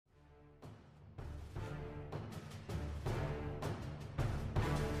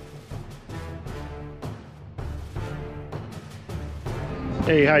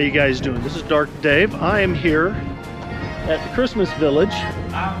Hey, how you guys doing? This is Dark Dave. I am here at the Christmas Village.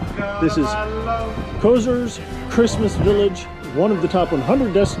 This is Koziar's Christmas Village, one of the top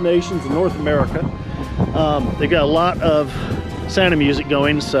 100 destinations in North America. They got a lot of Santa music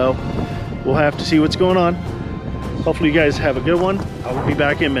going, so we'll have to see what's going on. Hopefully you guys have a good one. I will be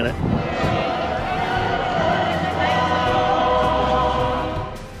back in a minute.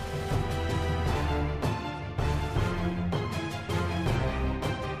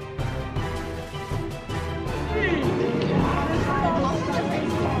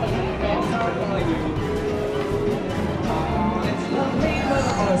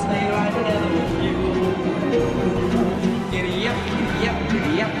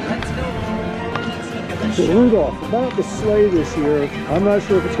 So Rudolph, about the sleigh this year, I'm not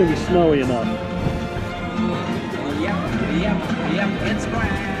sure if it's going to be snowy enough.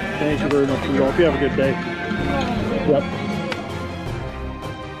 Thank you very much, Rudolph. You have a good day. Yep.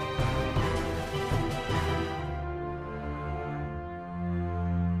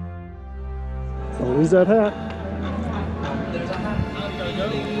 Always that hat.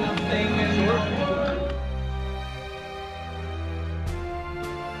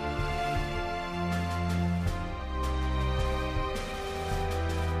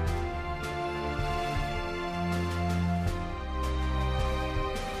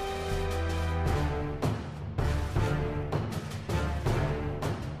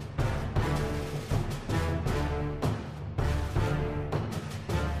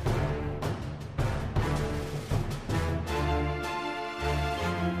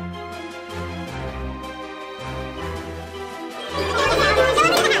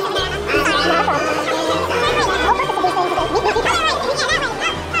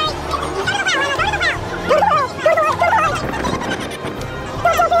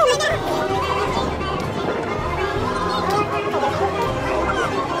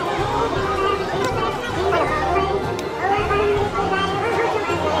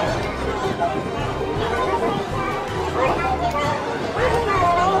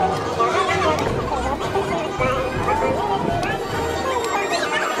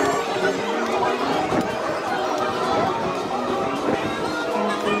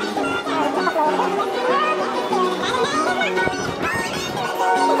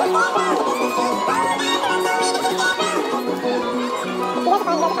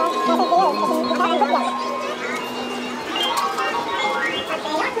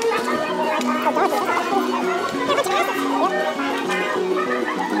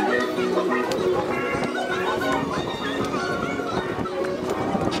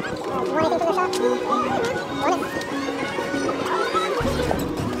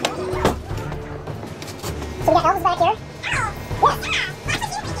 So we got elves back here.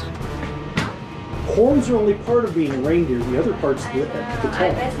 Horns are only part of being a reindeer. The other part's the tail.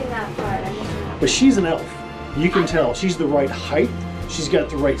 I'm missing that part. But she's an elf. You can tell. She's the right height. She's got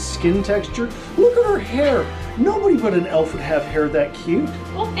the right skin texture. Look at her hair. Nobody but an elf would have hair that cute.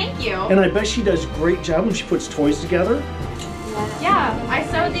 Well, thank you. And I bet she does a great job when she puts toys together. Yeah, I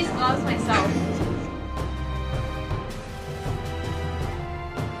sewed these gloves myself.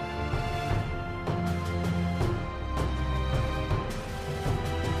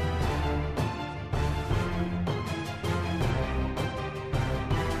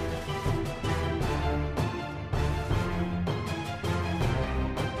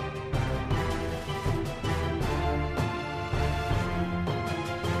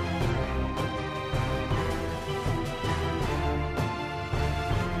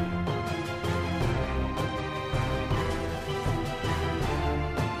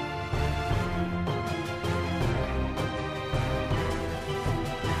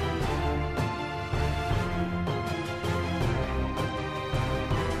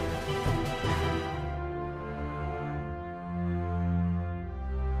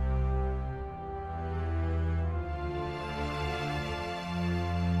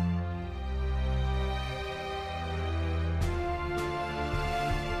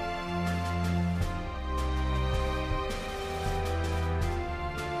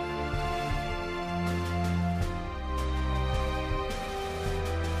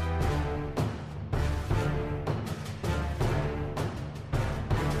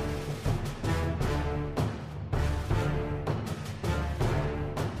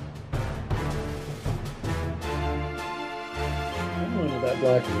 That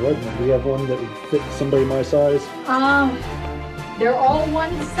black and red one. Do you have one that would fit somebody my size? They're all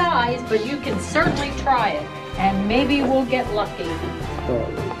one size, but you can certainly try it, and maybe we'll get lucky. All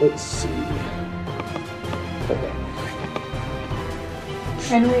right, let's see. Hold on.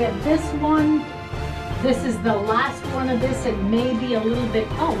 And we have this one, This is the last one of this. It may be a little bit,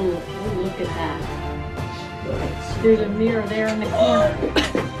 oh, look at that. There's a mirror there in the corner.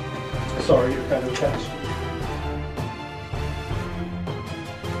 Sorry, you're kind of attached.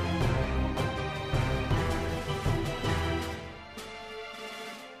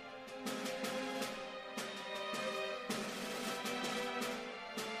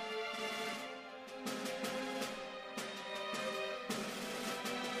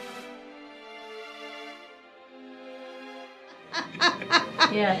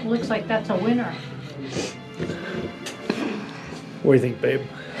 Yeah, it looks like that's a winner. What do you think, babe?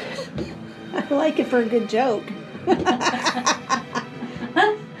 I like it for a good joke.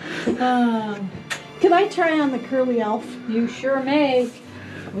 Can I try on the curly elf? You sure may.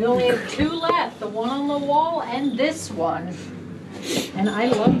 We only have 2 left, the one on the wall and this one. And I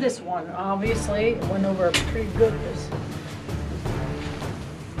love this one, obviously. It went over pretty good.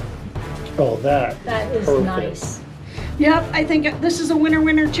 Oh, that Is perfect. nice. Yep, I think this is a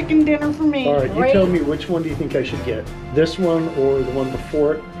winner chicken dinner for me. All right, you Great. tell me which one do you think I should get? This one or the one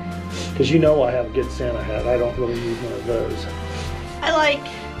before it? Because you know I have a good Santa hat. I don't really need one of those. I like,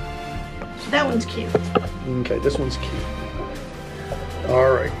 that one's cute. Okay, this one's cute. All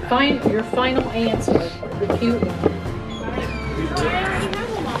right. Your final answer, the cute one.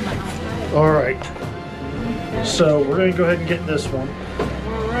 All right. So we're going to go ahead and get this one.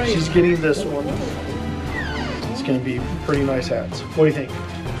 All right. She's getting this one. It's going to be pretty nice hats. What do you think?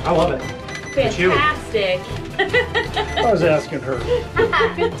 I love it. Fantastic. I was asking her.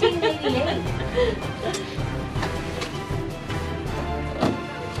 1588.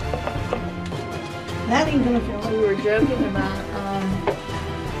 That ain't gonna feel like We were joking about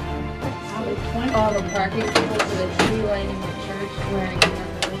all the parking people for the tree lighting at church wearing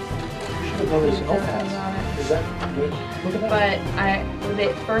those. Is that good? Look at that. But when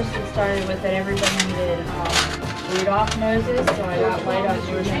it first started with it, everybody needed Rudolph noses, so I got light on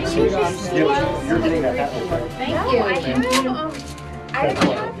Rudolph noses. You're getting that hat. Thank you. I have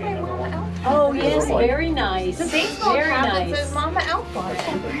my Mama Elf. Oh, yes, very nice. The baseball Very cap that nice. says Mama Elf on it. I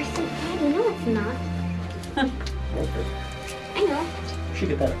know it's not. I know. She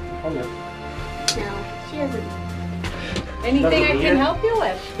get that on there. No, she doesn't. Anything I Never can need. help you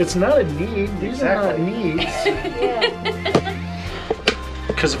with? It's not a need. These are not needs.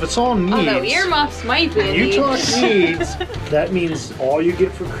 Because if it's all needs, Although earmuffs might be a you need. talk needs, that means all you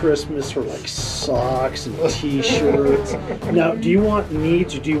get for Christmas are like socks and t-shirts. Now, do you want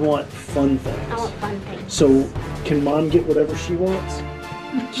needs or do you want fun I things? want fun things. So, can Mom get whatever she wants?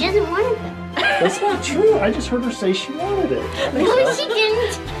 She doesn't want it. That's not true. I just heard her say she wanted it. No, she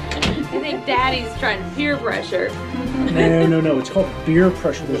didn't. I think Daddy's trying to peer pressure. No. It's called beer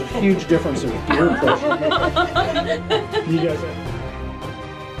pressure. There's a huge difference in beer pressure. You guys have...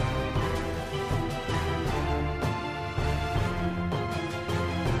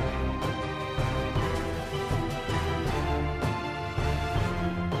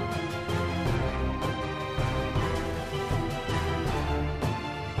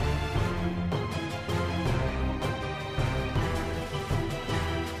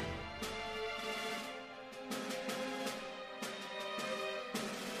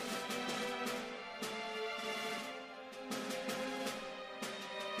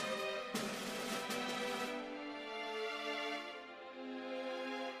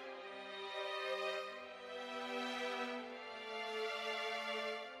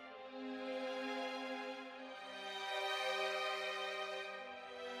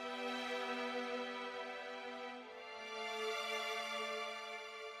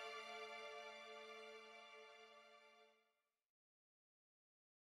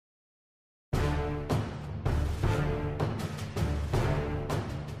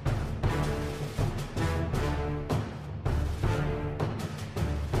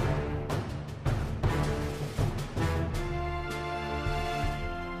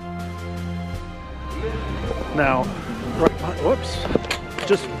 Now, right behind, whoops,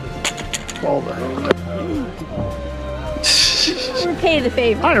 just fall down. Repay the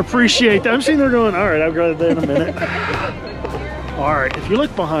favor. I appreciate that. I'm sitting there going, all right, I'll grab that in a minute. All right, if you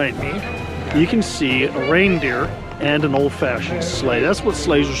look behind me, you can see a reindeer and an old-fashioned sleigh. That's what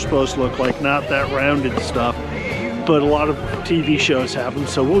sleighs are supposed to look like, not that rounded stuff. But a lot of TV shows have them,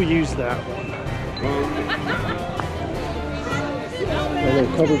 so we'll use that one. A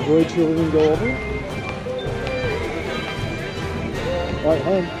little covered bridge here we can go over. All right,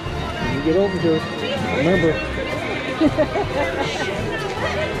 hon, when you get over here, remember.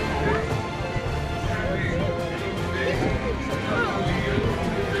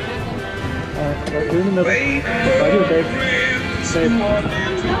 Right here in the middle. Right here, babe. Same.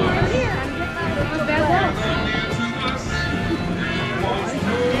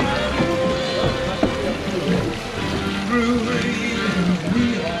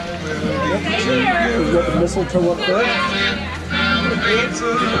 We've got the mistletoe up there.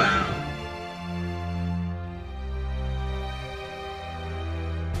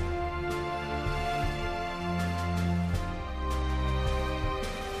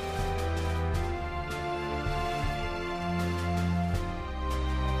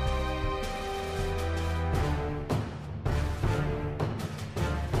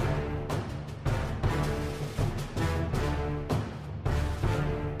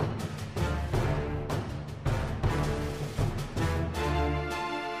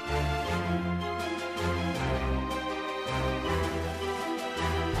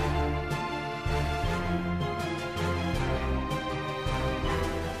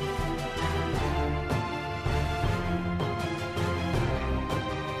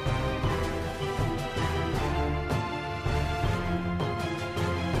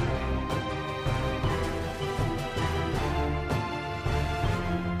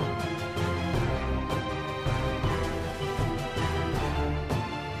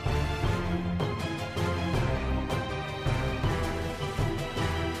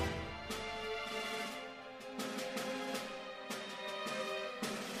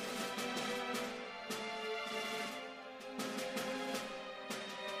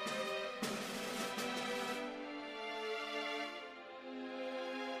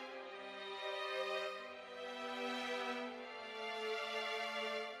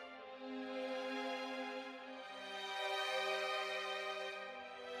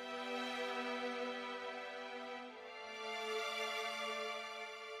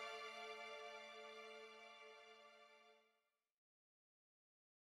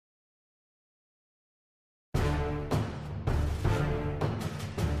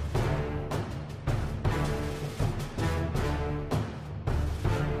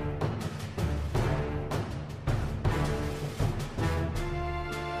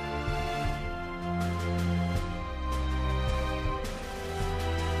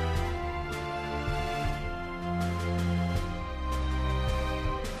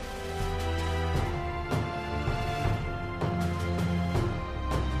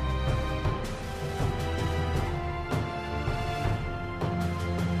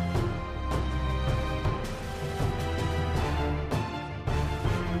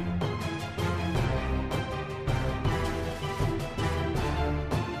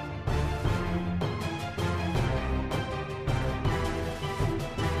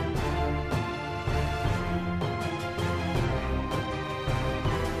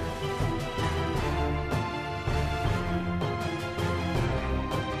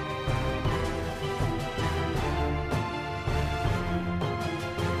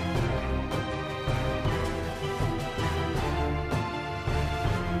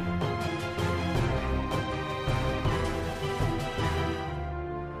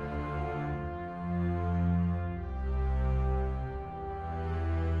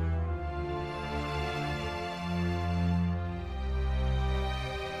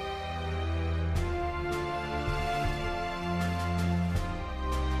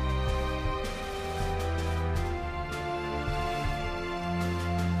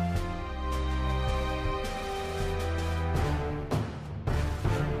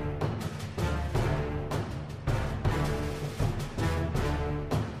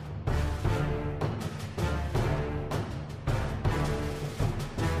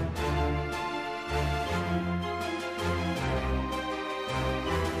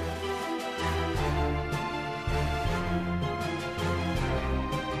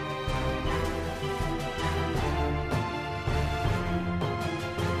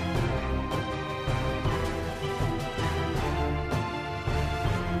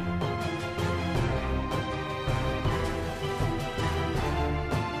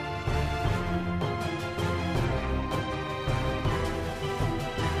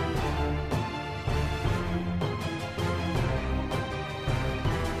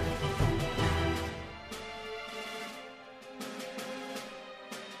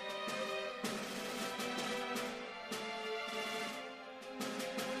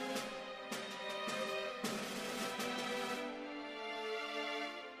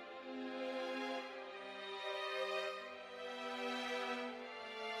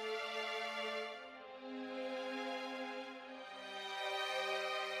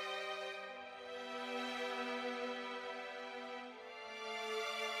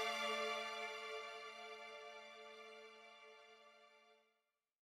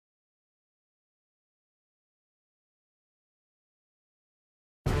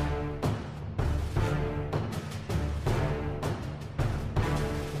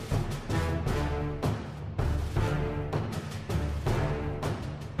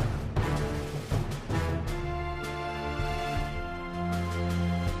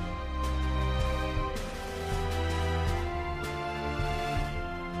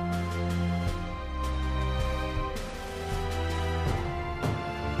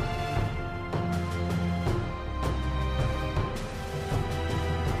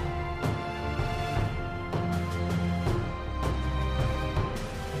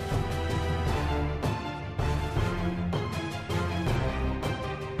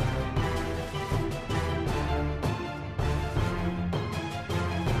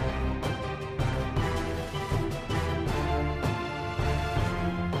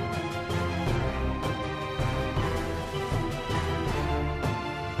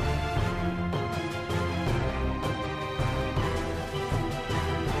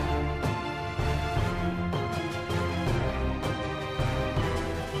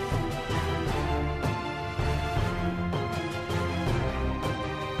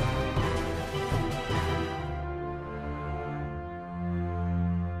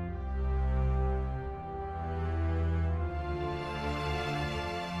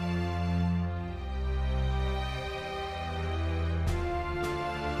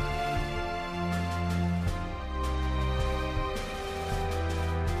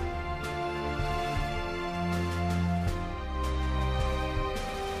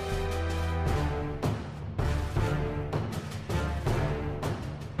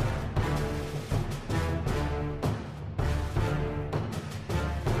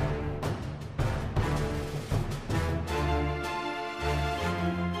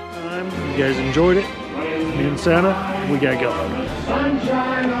 You guys enjoyed it. Me and Santa, we gotta go.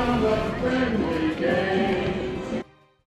 Sunshine on the friendly